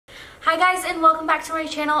Hi guys, and welcome back to my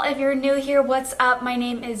channel. If you're new here, what's up? My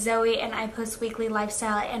name is Zoe and I post weekly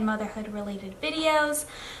lifestyle and motherhood related videos.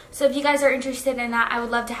 So if you guys are interested in that, I would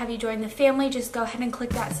love to have you join the family. Just go ahead and click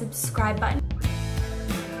that subscribe button.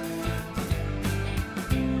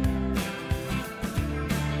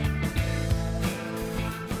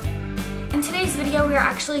 In today's video, we are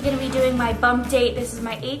actually going to be doing my bump date. This is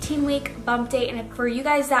my 18-week bump date, and for you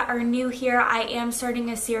guys that are new here, I am starting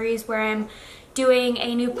a series where I'm doing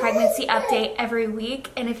a new pregnancy update every week.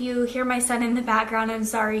 And if you hear my son in the background, I'm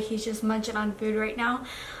sorry, he's just munching on food right now.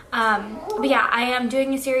 But yeah, I am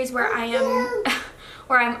doing a series where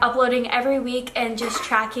I'm uploading every week and just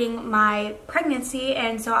tracking my pregnancy,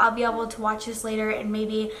 and so I'll be able to watch this later and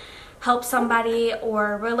maybe help somebody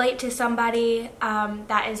or relate to somebody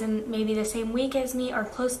that is in maybe the same week as me or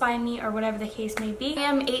close by me or whatever the case may be. I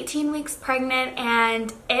am 18 weeks pregnant,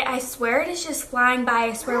 and I swear it is just flying by.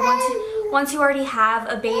 I swear once you already have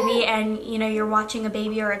a baby and you know you're watching a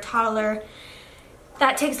baby or a toddler,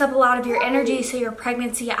 that takes up a lot of your energy, so your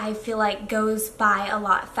pregnancy, I feel like, goes by a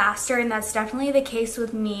lot faster, and that's definitely the case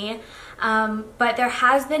with me. But there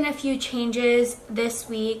has been a few changes this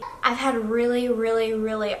week. I've had really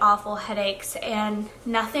awful headaches, and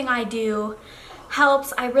nothing I do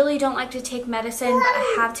helps. I really don't like to take medicine, but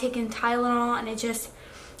I have taken Tylenol, and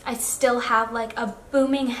I still have like a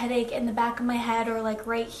booming headache in the back of my head or like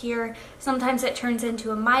right here. Sometimes it turns into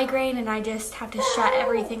a migraine and I just have to shut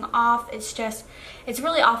everything off. It's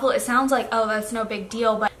really awful. It sounds like, oh, that's no big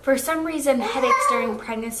deal, but for some reason headaches during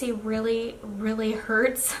pregnancy really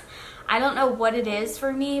hurts. I don't know what it is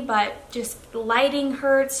for me, but just lighting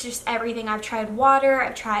hurts, just everything. I've tried water,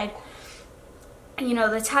 I've tried, you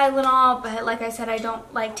know, the Tylenol, but like I said, I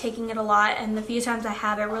don't like taking it a lot, and the few times I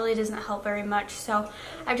have, it really doesn't help very much. So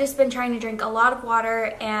I've just been trying to drink a lot of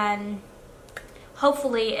water, and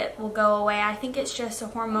hopefully it will go away. I think it's just a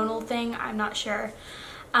hormonal thing, I'm not sure.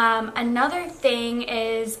 Another thing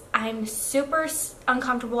is I'm super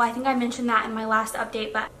uncomfortable. I think I mentioned that in my last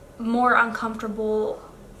update, but more uncomfortable,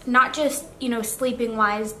 not just, you know, sleeping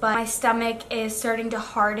wise, but my stomach is starting to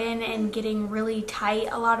harden and getting really tight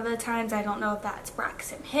a lot of the times. I don't know if that's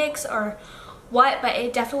Braxton Hicks or what, but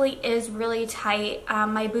it definitely is really tight.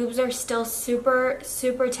 My boobs are still super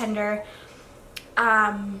tender,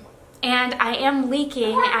 and I am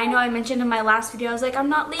leaking. I know I mentioned in my last video, I was like, I'm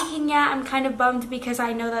not leaking yet. I'm kind of bummed because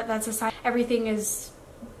I know that that's a sign everything is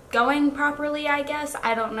going properly, I guess.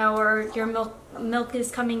 I don't know, or your milk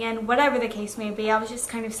is coming in, whatever the case may be. I was just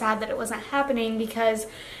kind of sad that it wasn't happening because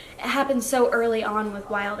it happened so early on with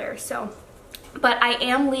Wilder. So, but I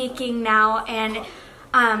am leaking now, and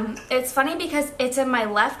it's funny because it's in my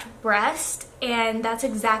left breast, and that's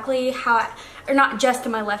exactly how or not just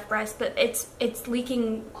in my left breast, but it's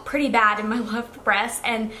leaking pretty bad in my left breast,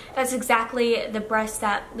 and that's exactly the breast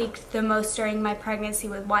that leaked the most during my pregnancy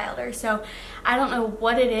with Wilder. So I don't know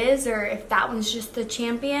what it is, or if that one's just the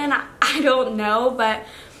champion, I don't know. But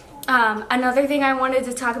another thing I wanted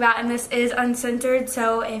to talk about, and this is uncensored,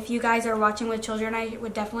 so if you guys are watching with children, I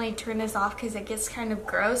would definitely turn this off because it gets kind of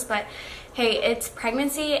gross. But hey, it's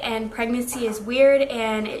pregnancy, and pregnancy is weird,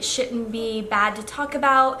 and it shouldn't be bad to talk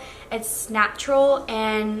about. It's natural,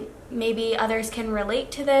 and maybe others can relate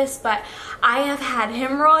to this, but I have had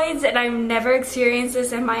hemorrhoids, and I've never experienced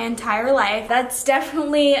this in my entire life. That's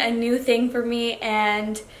definitely a new thing for me,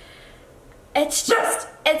 and it's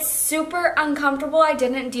super uncomfortable. I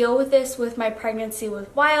didn't deal with this with my pregnancy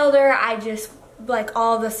with Wilder. I just, like,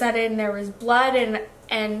 all of a sudden there was blood,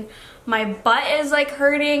 and my butt is like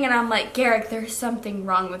hurting, and I'm like, Garrick, there's something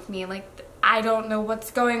wrong with me. Like, I don't know what's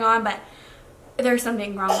going on, but there's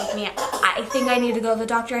something wrong with me. I think I need to go to the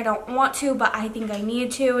doctor. I don't want to, but I think I need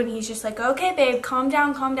to. And he's just like, okay, babe, calm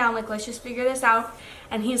down, like, let's just figure this out.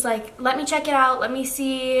 And he's like, let me check it out, let me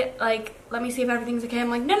see if everything's okay. I'm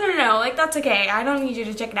like, no, like, that's okay, I don't need you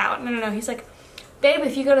to check it out. No. He's like, babe,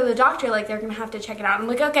 if you go to the doctor, like, they're gonna have to check it out. I'm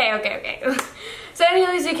like, okay. So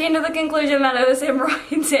anyways, we came to the conclusion that it was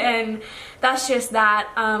hemorrhoids, and that's just that.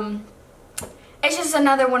 It's just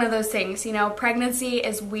another one of those things, you know. Pregnancy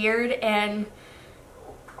is weird and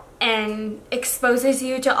exposes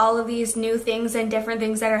you to all of these new things and different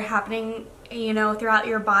things that are happening, you know, throughout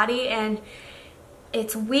your body, and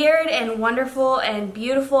it's weird and wonderful and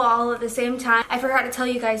beautiful all at the same time. I forgot to tell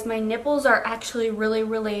you guys, my nipples are actually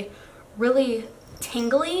really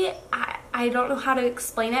tingly. I don't know how to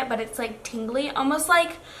explain it, but it's like tingly, almost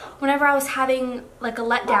like whenever I was having like a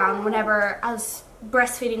letdown whenever I was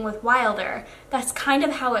breastfeeding with Wilder. That's kind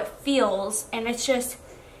of how it feels, and it's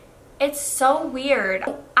It's so weird.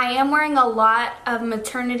 I am wearing a lot of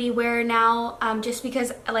maternity wear now, just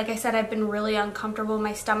because, like I said, I've been really uncomfortable.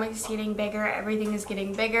 My stomach is getting bigger, everything is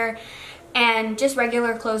getting bigger, and just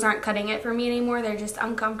regular clothes aren't cutting it for me anymore. They're just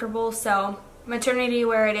uncomfortable, so maternity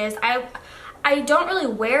wear it is. I don't really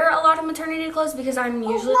wear a lot of maternity clothes because I'm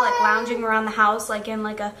usually like lounging around the house like in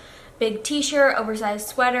like a big t-shirt, oversized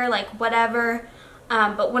sweater, like whatever.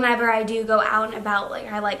 But whenever I do go out and about, like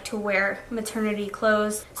I like to wear maternity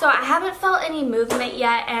clothes. So I haven't felt any movement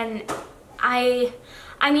yet, and I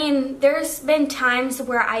mean, there's been times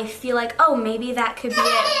where I feel like, oh, maybe that could be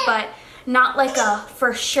it, but not like a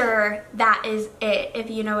for sure that is it, if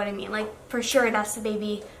you know what I mean. Like for sure that's the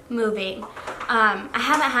baby moving. I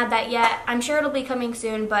haven't had that yet. I'm sure it'll be coming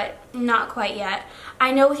soon, but not quite yet.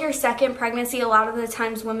 I know with your second pregnancy, a lot of the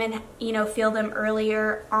times women, you know, feel them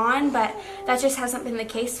earlier on, but that just hasn't been the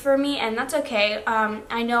case for me, and that's okay.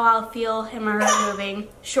 I know I'll feel him or her moving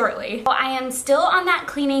shortly. So I am still on that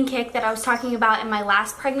cleaning kick that I was talking about in my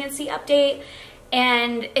last pregnancy update,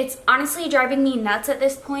 and it's honestly driving me nuts at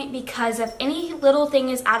this point because if any little thing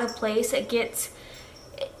is out of place,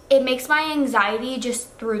 it makes my anxiety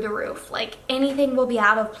just through the roof. Like anything will be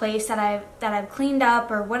out of place that I've cleaned up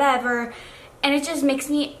or whatever, and it just makes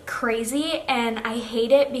me crazy, and I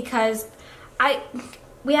hate it because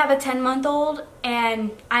we have a 10-month-old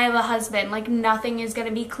and I have a husband. Like nothing is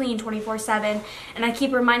gonna be clean 24/7, and I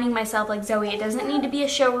keep reminding myself, like, Zoe, it doesn't need to be a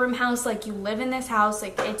showroom house. Like you live in this house,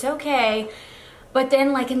 like it's okay. But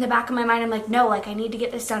then like in the back of my mind, I'm like, no, like I need to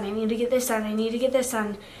get this done. I need to get this done. I need to get this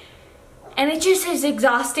done. And it just is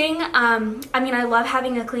exhausting. I mean, I love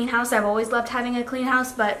having a clean house. I've always loved having a clean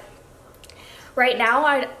house, but right now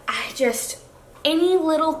I just, any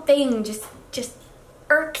little thing just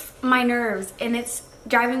irks my nerves, and it's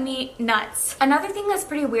driving me nuts. Another thing that's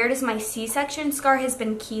pretty weird is my C-section scar has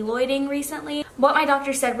been keloiding recently. What my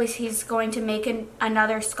doctor said was he's going to make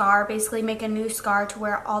another scar, basically make a new scar to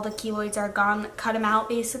where all the keloids are gone, cut them out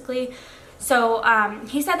basically. So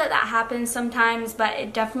he said that happens sometimes, but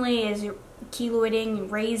it definitely is keloiding,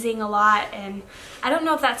 raising a lot, and I don't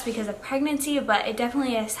know if that's because of pregnancy, but it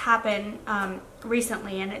definitely has happened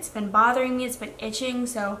recently, and it's been bothering me. It's been itching,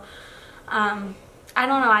 so I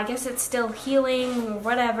don't know, I guess it's still healing or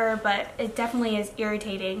whatever, but it definitely is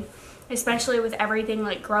irritating, especially with everything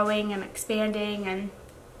like growing and expanding, and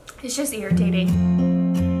it's just irritating.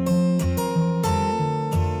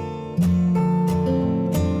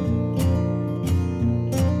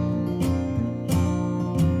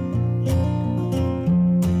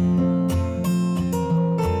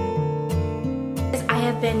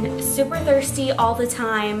 Been super thirsty all the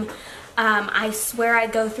time. I swear I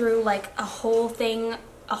go through like a whole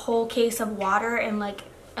case of water in like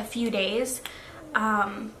a few days.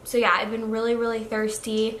 So yeah, I've been really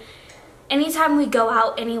thirsty. Anytime we go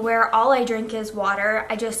out anywhere, all I drink is water.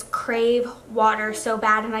 I just crave water so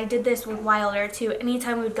bad, and I did this with Wilder too.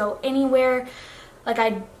 Anytime we'd go anywhere, like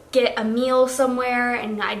I'd get a meal somewhere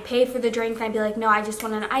and I'd pay for the drink and I'd be like, no, I just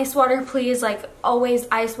want an ice water, please. Like always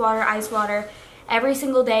ice water. Every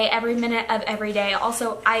single day, every minute of every day.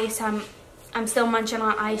 Also ice, I'm still munching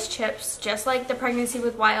on ice chips, just like the pregnancy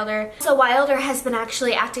with Wilder. So Wilder has been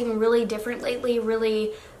actually acting really different lately,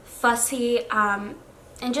 really fussy, and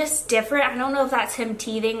just different. I don't know if that's him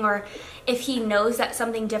teething or if he knows that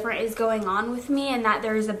something different is going on with me and that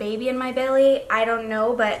there's a baby in my belly. I don't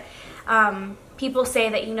know, but people say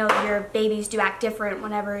that, you know, your babies do act different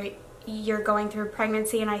whenever you're going through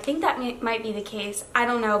pregnancy, and I think that might be the case. I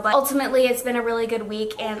don't know, but ultimately it's been a really good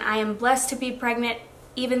week, and I am blessed to be pregnant.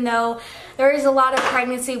 Even though there is a lot of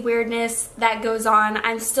pregnancy weirdness that goes on,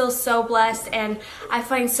 I'm still so blessed, and I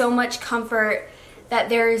find so much comfort that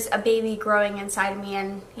there's a baby growing inside of me,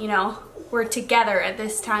 and you know, we're together at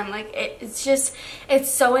this time. Like it's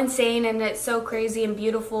so insane, and it's so crazy and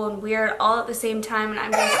beautiful and weird all at the same time, and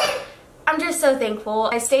I'm just so thankful.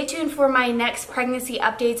 Stay tuned for my next pregnancy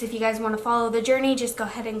updates. If you guys want to follow the journey, just go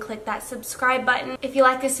ahead and click that subscribe button. If you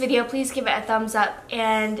like this video, please give it a thumbs up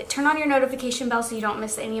and turn on your notification bell so you don't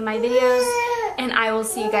miss any of my videos. And I will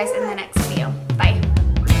see you guys in the next video.